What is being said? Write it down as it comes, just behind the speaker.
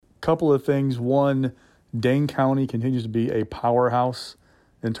Couple of things. One, Dane County continues to be a powerhouse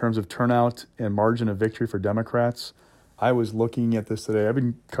in terms of turnout and margin of victory for Democrats. I was looking at this today. I've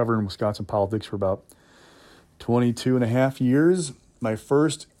been covering Wisconsin politics for about 22 and a half years. My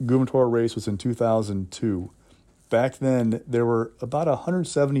first gubernatorial race was in 2002. Back then, there were about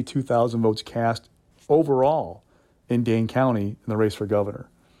 172,000 votes cast overall in Dane County in the race for governor.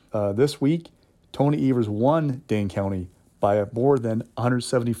 This week, Tony Evers won Dane County by more than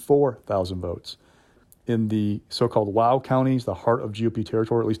 174,000 votes. In the so-called WOW counties, the heart of GOP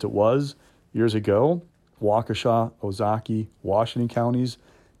territory, at least it was years ago, Waukesha, Ozaukee, Washington counties,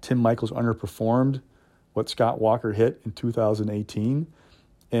 Tim Michels underperformed what Scott Walker hit in 2018.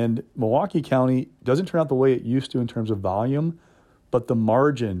 And Milwaukee County doesn't turn out the way it used to in terms of volume, but the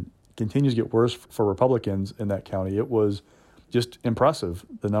margin continues to get worse for Republicans in that county. It was just impressive,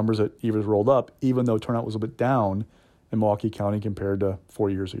 the numbers that Evers rolled up, even though turnout was a bit down in Milwaukee County compared to 4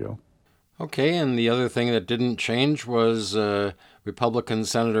 years ago. Okay, and the other thing that didn't change was Republican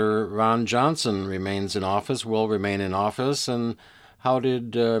Senator Ron Johnson remains in office, will remain in office. And how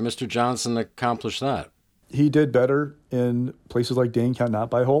did Mr. Johnson accomplish that? He did better in places like Dane County, not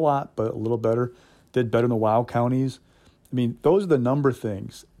by a whole lot, but a little better. Did better in the WOW counties. I mean, those are the number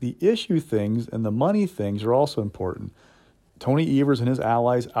things. The issue things and the money things are also important. Tony Evers and his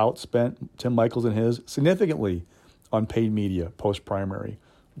allies outspent Tim Michels and his significantly on paid media post-primary.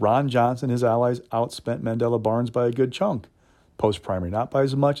 Ron Johnson and his allies outspent Mandela Barnes by a good chunk post-primary. Not by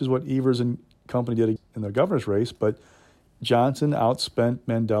as much as what Evers and company did in the governor's race, but Johnson outspent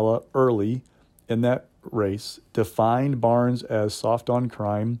Mandela early in that race, defined Barnes as soft on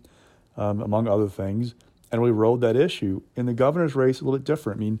crime, among other things, and really rode that issue. In the governor's race, a little bit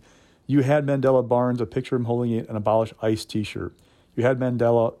different. I mean, you had Mandela Barnes, a picture of him holding an Abolish ICE t-shirt. You had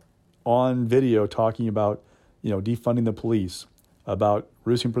Mandela on video talking about, defunding the police, about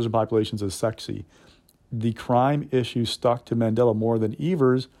reducing prison populations as sexy. The crime issue stuck to Mandela more than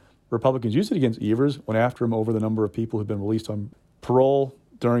Evers. Republicans used it against Evers, went after him over the number of people who've been released on parole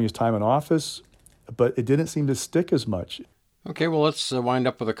during his time in office, but it didn't seem to stick as much. Okay, well, let's wind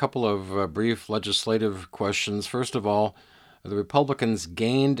up with a couple of brief legislative questions. First of all, the Republicans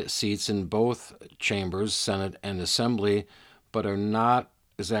gained seats in both chambers, Senate and Assembly, but are not,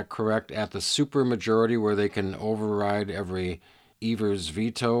 is that correct, at the supermajority where they can override every Evers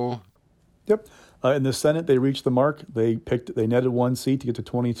veto? Yep. In the Senate, they reached the mark. They netted one seat to get to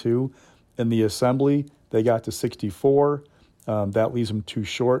 22. In the Assembly, they got to 64. That leaves them too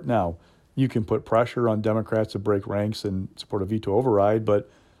short. Now, you can put pressure on Democrats to break ranks and support a veto override, but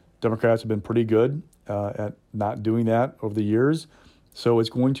Democrats have been pretty good at not doing that over the years. So it's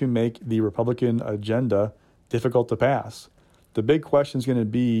going to make the Republican agenda difficult to pass. The big question is going to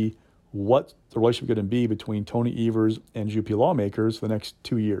be what the relationship going to be between Tony Evers and GOP lawmakers for the next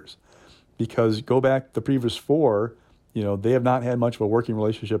 2 years. Because go back the previous four, they have not had much of a working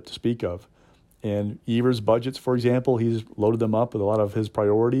relationship to speak of. And Evers' budgets, for example, he's loaded them up with a lot of his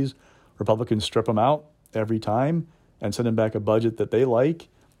priorities. Republicans strip them out every time and send him back a budget that they like.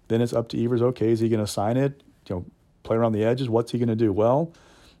 Then it's up to Evers, okay, is he going to sign it? Play around the edges? What's he going to do? Well,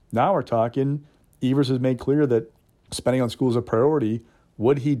 now we're talking, Evers has made clear that spending on schools is a priority.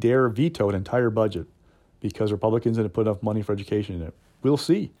 Would he dare veto an entire budget because Republicans didn't put enough money for education in it? We'll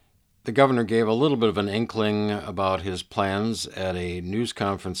see. The governor gave a little bit of an inkling about his plans at a news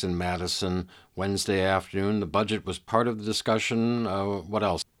conference in Madison Wednesday afternoon. The budget was part of the discussion. What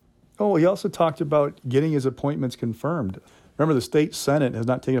else? Oh, he also talked about getting his appointments confirmed. Remember, the state Senate has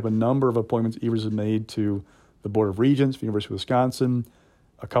not taken up a number of appointments Evers has made to the Board of Regents, the University of Wisconsin,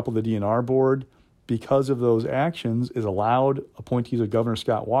 a couple of the DNR board. Because of those actions, is allowed appointees of Governor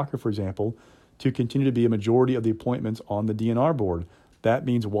Scott Walker, for example, to continue to be a majority of the appointments on the DNR board. That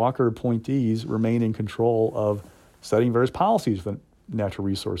means Walker appointees remain in control of setting various policies for the Natural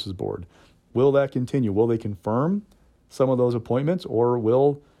Resources Board. Will that continue? Will they confirm some of those appointments, or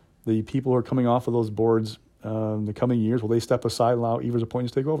will the people who are coming off of those boards in the coming years, will they step aside and allow Evers'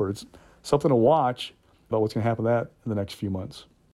 appointments to take over? It's something to watch about what's going to happen with that in the next few months.